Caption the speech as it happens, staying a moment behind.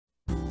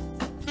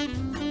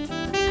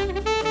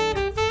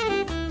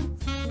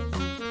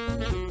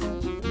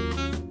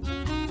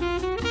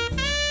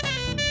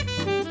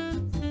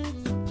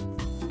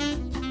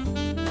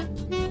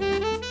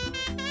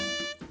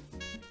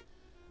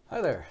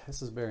Hi there,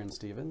 this is Baron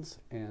Stevens,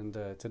 and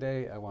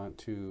today I want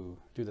to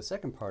do the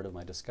second part of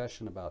my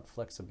discussion about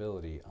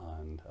flexibility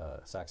on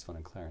saxophone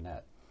and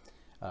clarinet.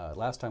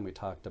 Last time we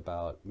talked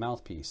about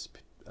mouthpiece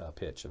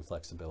pitch and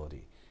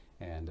flexibility,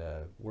 and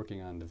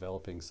working on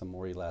developing some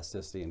more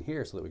elasticity in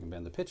here so that we can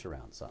bend the pitch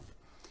around some.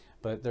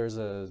 But there's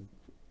and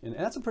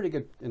that's a pretty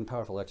good and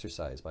powerful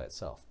exercise by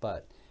itself,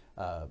 but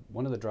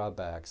one of the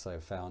drawbacks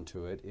I've found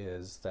to it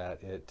is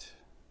that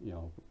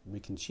we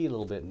can cheat a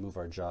little bit and move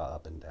our jaw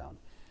up and down.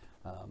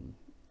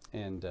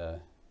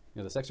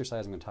 This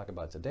exercise I'm going to talk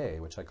about today,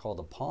 which I call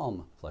the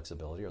palm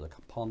flexibility or the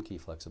palm key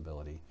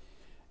flexibility,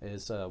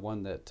 is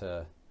one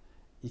that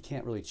you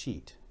can't really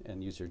cheat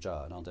and use your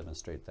jaw, and I'll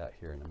demonstrate that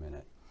here in a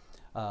minute.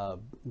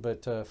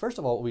 But first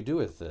of all, what we do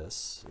with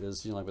this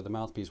is, like with the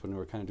mouthpiece, when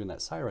we're kind of doing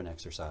that siren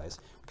exercise,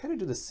 we kind of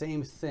do the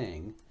same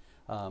thing,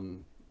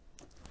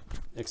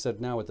 except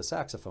now with the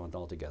saxophone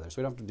altogether.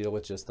 So we don't have to deal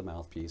with just the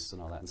mouthpiece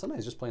and all that. And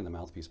sometimes just playing the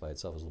mouthpiece by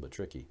itself is a little bit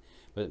tricky.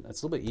 But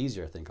it's a little bit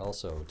easier, I think,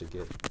 also to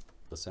get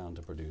the sound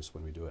to produce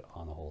when we do it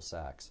on the whole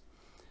sax.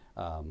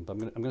 But I'm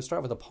going to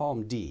start with a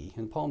palm D.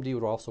 And palm D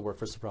would also work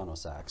for soprano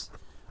sax.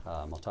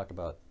 I'll talk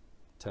about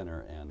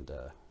tenor and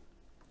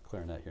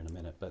clarinet here in a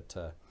minute. But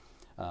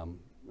I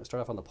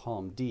start off on the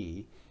palm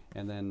D.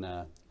 And then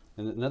and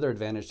another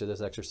advantage to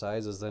this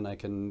exercise is then I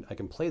can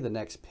play the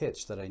next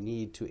pitch that I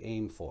need to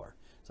aim for.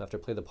 So after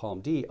I play the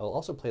palm D, I'll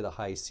also play the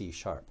high C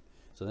sharp.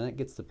 So then it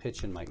gets the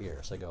pitch in my ear.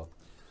 So I go.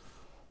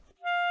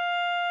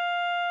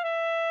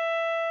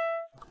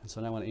 And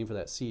so now I want to aim for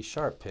that C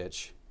sharp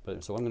pitch.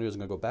 But so what I'm going to do is I'm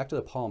going to go back to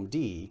the palm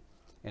D,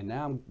 and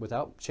now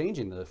without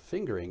changing the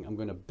fingering, I'm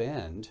going to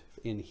bend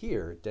in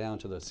here down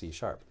to the C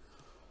sharp.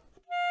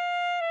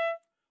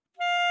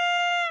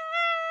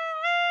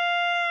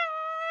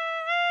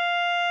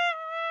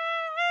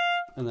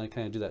 And then I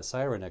kind of do that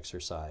siren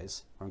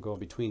exercise where I'm going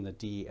between the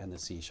D and the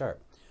C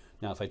sharp.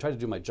 Now, if I try to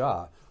do my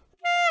jaw,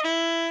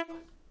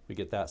 we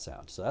get that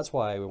sound. So that's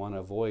why we want to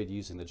avoid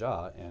using the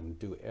jaw and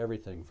do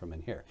everything from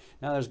in here.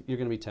 Now, you're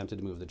going to be tempted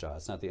to move the jaw.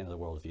 It's not the end of the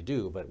world if you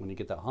do, but when you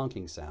get that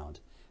honking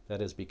sound,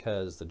 that is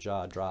because the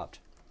jaw dropped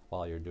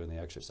while you're doing the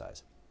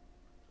exercise.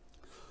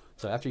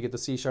 So after you get the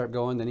C sharp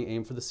going, then you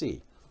aim for the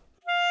C.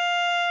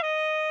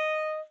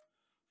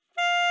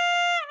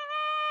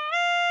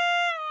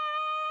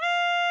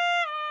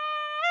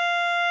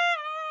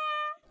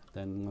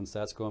 Then once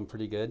that's going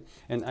pretty good,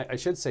 and I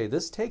should say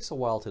this takes a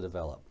while to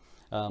develop.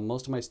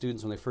 Most of my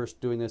students, when they're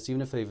first doing this,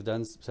 even if they've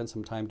spent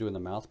some time doing the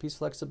mouthpiece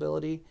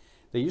flexibility,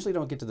 they usually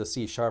don't get to the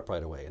C sharp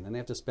right away, and then they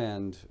have to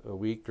spend a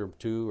week or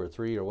 2 or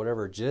 3 or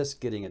whatever just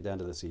getting it down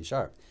to the C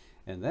sharp.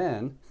 And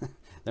then,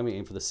 then we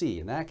aim for the C,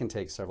 and that can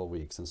take several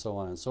weeks, and so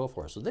on and so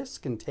forth. So this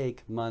can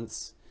take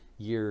months,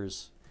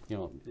 years,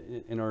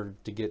 in order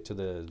to get to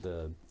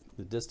the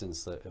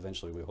distance that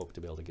eventually we hope to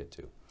be able to get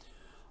to.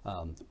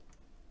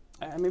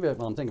 Maybe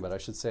while I'm thinking about it, I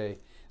should say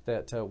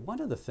that one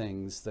of the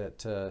things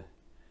that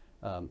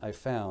I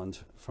found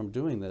from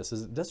doing this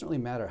is it doesn't really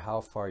matter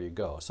how far you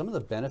go. Some of the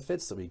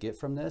benefits that we get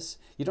from this,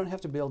 you don't have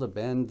to be able to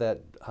bend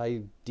that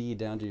high D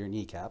down to your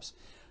kneecaps.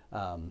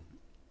 You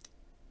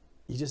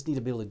just need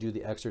to be able to do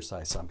the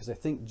exercise some, because I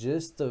think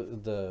just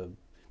the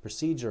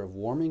procedure of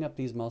warming up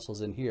these muscles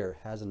in here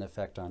has an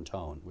effect on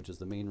tone, which is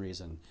the main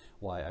reason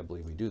why I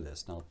believe we do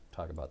this. And I'll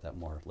talk about that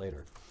more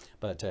later.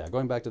 But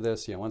going back to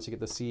this, once you get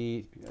the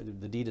C,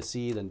 the D to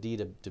C, then D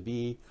to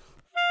B,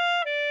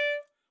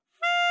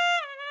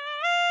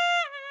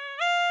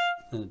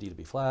 then the D to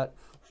B flat,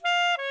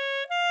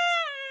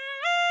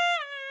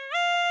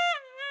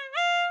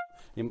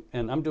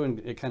 and I'm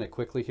doing it kind of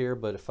quickly here,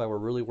 but if I were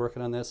really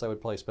working on this, I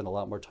would probably spend a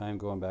lot more time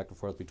going back and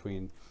forth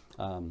between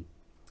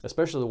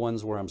especially the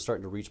ones where I'm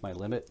starting to reach my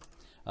limit.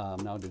 Now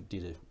I'll do D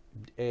to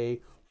A,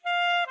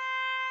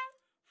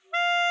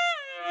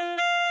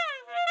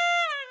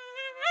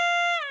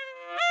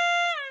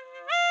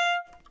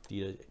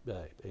 D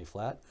to A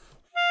flat,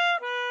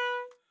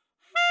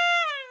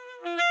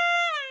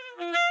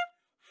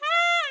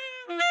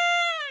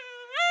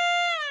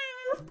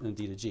 and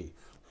D to G.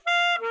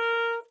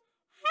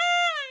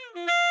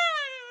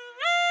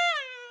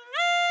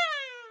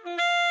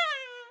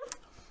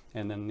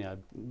 And then,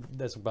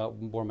 that's about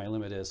where my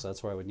limit is, so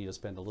that's where I would need to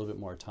spend a little bit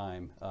more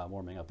time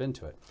warming up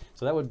into it.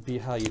 So that would be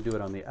how you do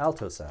it on the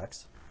alto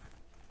sax.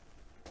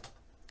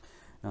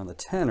 Now on the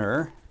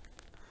tenor,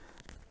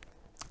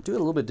 do it a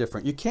little bit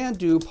different. You can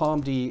do palm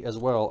D as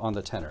well on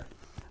the tenor.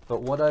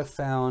 But what I've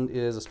found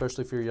is,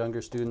 especially for your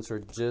younger students who are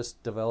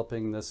just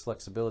developing this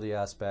flexibility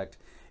aspect,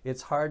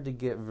 it's hard to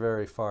get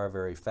very far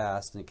very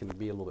fast, and it can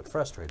be a little bit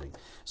frustrating.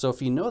 So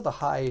if you know the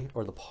high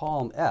or the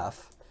palm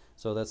F,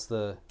 so that's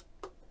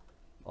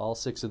all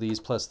 6 of these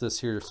plus this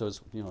here, so it's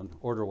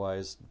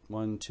order-wise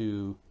 1,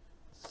 2,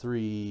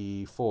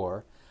 3,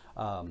 4.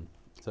 So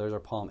there's our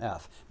palm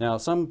F. Now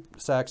some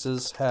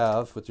saxes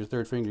have, with your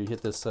 3rd finger, you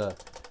hit this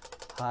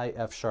high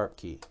F sharp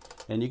key,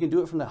 and you can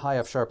do it from the high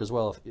F sharp as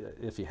well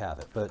if you have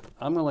it. But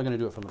I'm only going to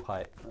do it from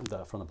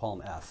the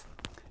palm F.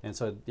 And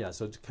so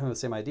so it's kind of the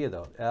same idea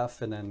though.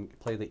 F, and then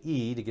play the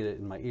E to get it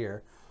in my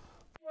ear.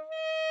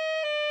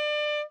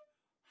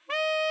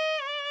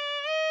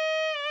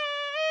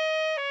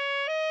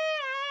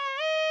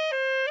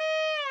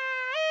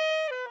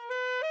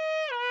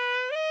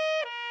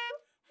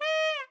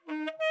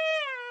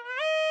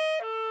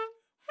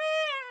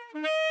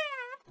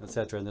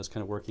 etc. And just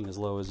kind of working as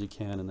low as you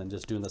can, and then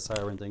just doing the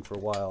siren thing for a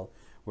while,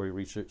 where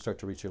you start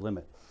to reach your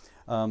limit.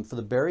 For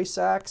the bari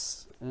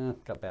sax,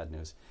 got bad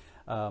news.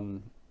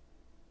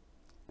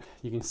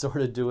 You can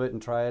sort of do it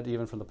and try it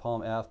even from the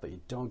palm F, but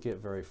you don't get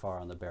very far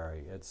on the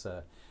bari. It's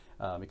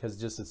because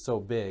just it's so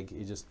big,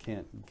 you just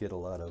can't get a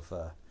lot of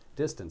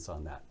distance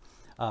on that.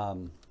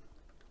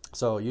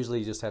 So usually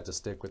you just have to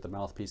stick with the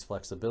mouthpiece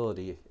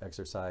flexibility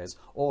exercise,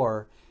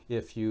 or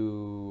if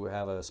you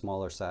have a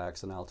smaller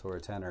sax, an alto or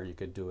a tenor, you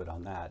could do it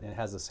on that. And it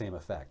has the same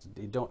effect.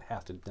 You don't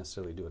have to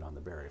necessarily do it on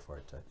the bari for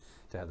it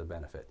to have the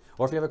benefit.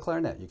 Or if you have a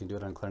clarinet, you can do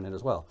it on clarinet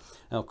as well.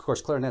 Now, of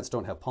course, clarinets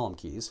don't have palm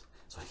keys,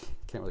 so you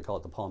can't really call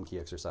it the palm key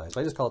exercise.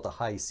 But I just call it the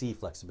high C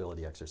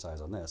flexibility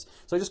exercise on this.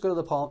 So I just go to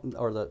the palm,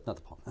 or not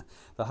the palm,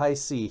 the high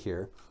C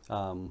here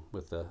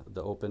with the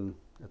open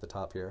at the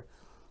top here.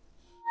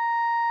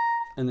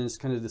 And then it's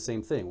kind of the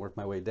same thing, work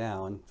my way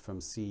down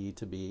from C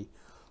to B.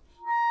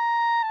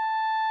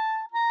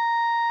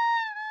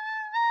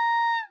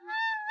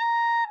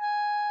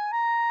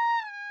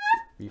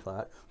 B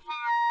flat.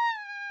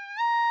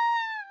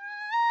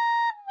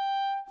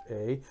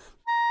 A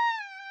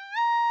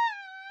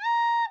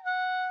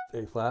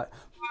flat.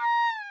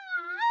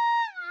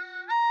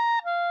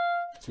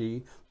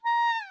 G.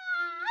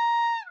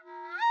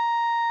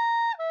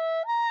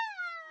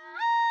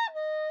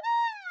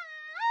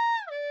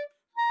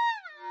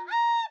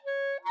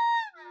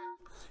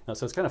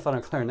 So it's kind of fun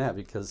on clarinet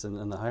because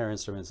in the higher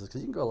instruments is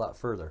because you can go a lot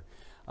further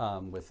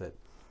with it.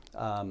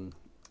 And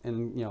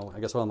you know, I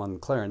guess while I'm on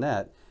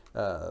clarinet,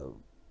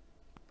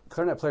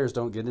 clarinet players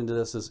don't get into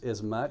this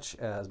as much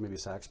as maybe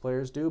sax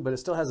players do, but it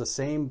still has the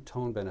same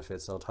tone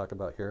benefits I'll talk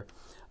about here.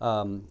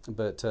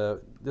 But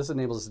this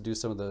enables us to do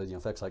some of the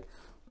effects like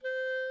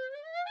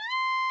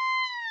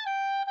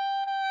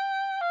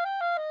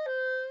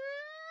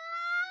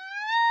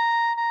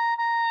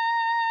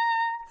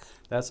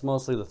that's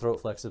mostly the throat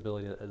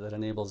flexibility that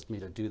enables me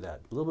to do that.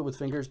 A little bit with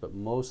fingers, but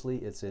mostly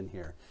it's in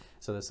here.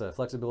 So this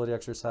flexibility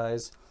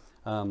exercise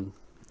can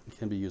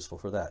be useful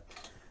for that.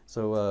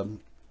 So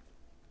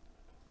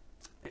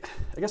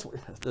I guess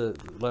the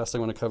last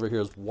thing I want to cover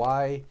here is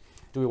why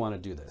do we want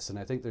to do this? And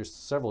I think there's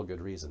several good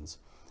reasons.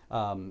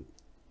 To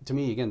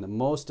me, again, the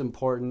most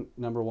important,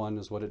 number one,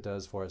 is what it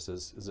does for us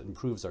is it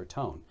improves our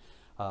tone.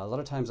 A lot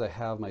of times I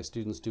have my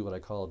students do what I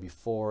call a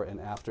before and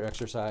after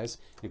exercise.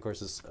 And of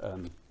course, it's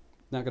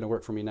not going to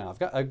work for me now.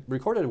 I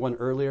recorded one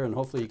earlier, and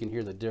hopefully you can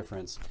hear the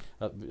difference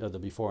of the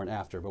before and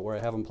after, but where I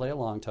have them play a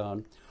long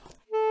tone,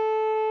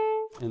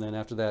 and then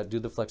after that do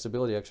the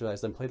flexibility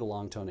exercise, then play the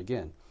long tone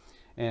again.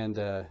 And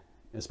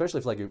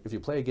especially if you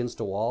play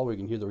against a wall where you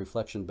can hear the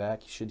reflection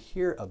back, you should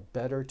hear a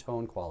better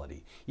tone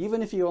quality.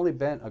 Even if you only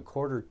bent a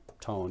quarter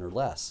tone or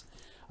less,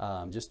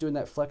 just doing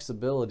that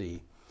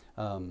flexibility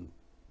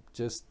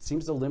just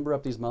seems to limber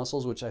up these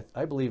muscles, which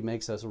I believe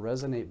makes us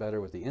resonate better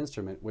with the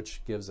instrument,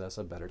 which gives us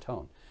a better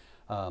tone.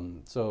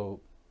 So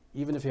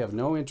even if you have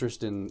no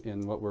interest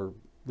in what we're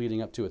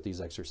leading up to with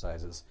these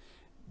exercises,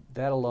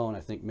 that alone I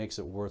think makes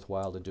it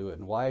worthwhile to do it,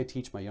 and why I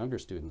teach my younger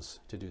students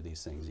to do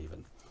these things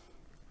even.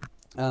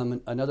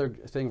 Another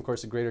thing, of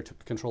course, a greater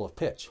control of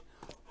pitch.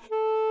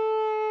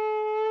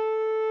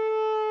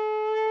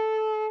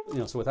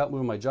 So without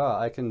moving my jaw,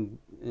 I can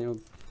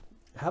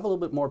have a little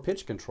bit more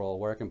pitch control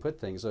where I can put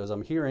things. So as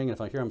I'm hearing, if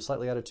I hear I'm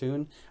slightly out of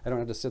tune, I don't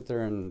have to sit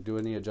there and do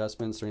any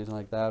adjustments or anything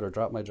like that, or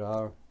drop my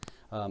jaw.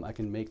 I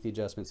can make the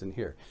adjustments in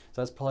here.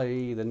 So that's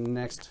probably the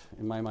next,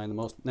 in my mind,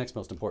 the next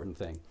most important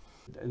thing.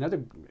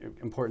 Another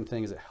important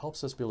thing is it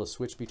helps us be able to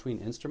switch between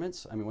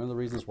instruments. I mean, one of the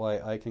reasons why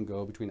I can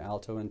go between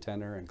alto and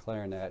tenor and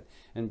clarinet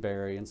and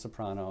bari and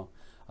soprano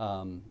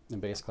and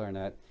bass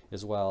clarinet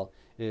as well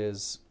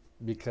is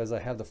because I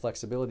have the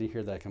flexibility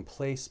here that I can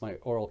place my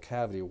oral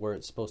cavity where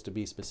it's supposed to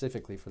be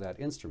specifically for that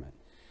instrument.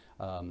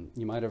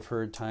 You might have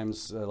heard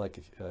times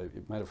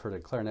you might have heard a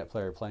clarinet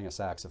player playing a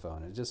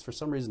saxophone, and it just for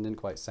some reason didn't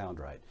quite sound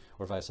right,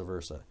 or vice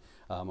versa.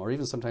 Or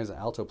even sometimes an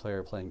alto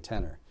player playing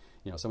tenor.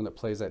 Someone that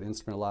plays that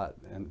instrument a lot,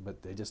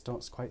 but they just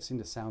don't quite seem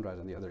to sound right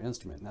on the other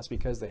instrument. And that's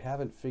because they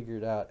haven't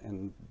figured out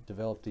and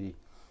developed the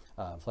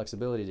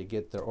flexibility to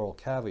get their oral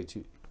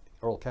cavity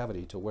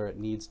to where it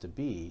needs to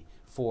be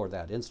for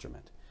that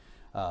instrument.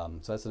 So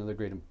that's another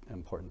great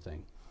important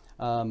thing.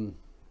 And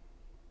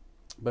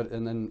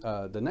then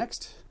the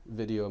next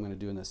video I'm going to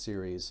do in this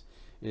series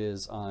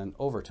is on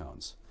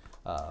overtones.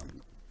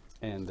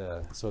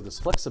 So this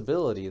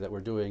flexibility that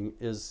we're doing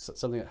is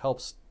something that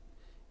helps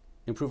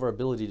improve our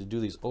ability to do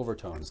these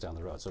overtones down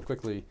the road. So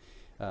quickly,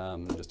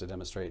 just to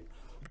demonstrate.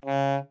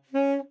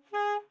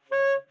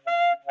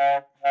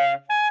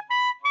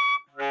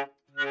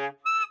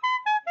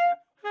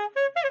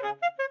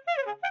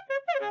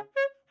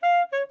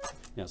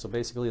 So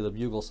basically the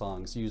bugle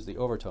songs use the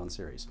overtone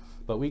series,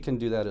 but we can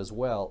do that as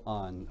well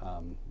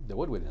on the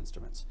woodwind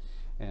instruments.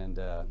 And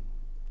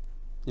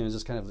it's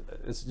just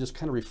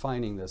kind of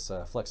refining this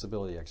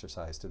flexibility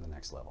exercise to the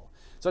next level.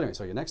 So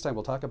anyway, next time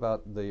we'll talk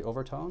about the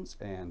overtones,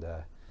 and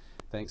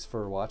thanks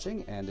for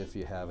watching. And if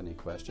you have any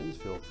questions,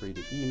 feel free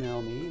to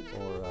email me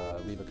or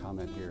leave a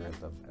comment here at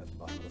the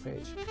bottom of the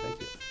page.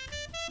 Thank you.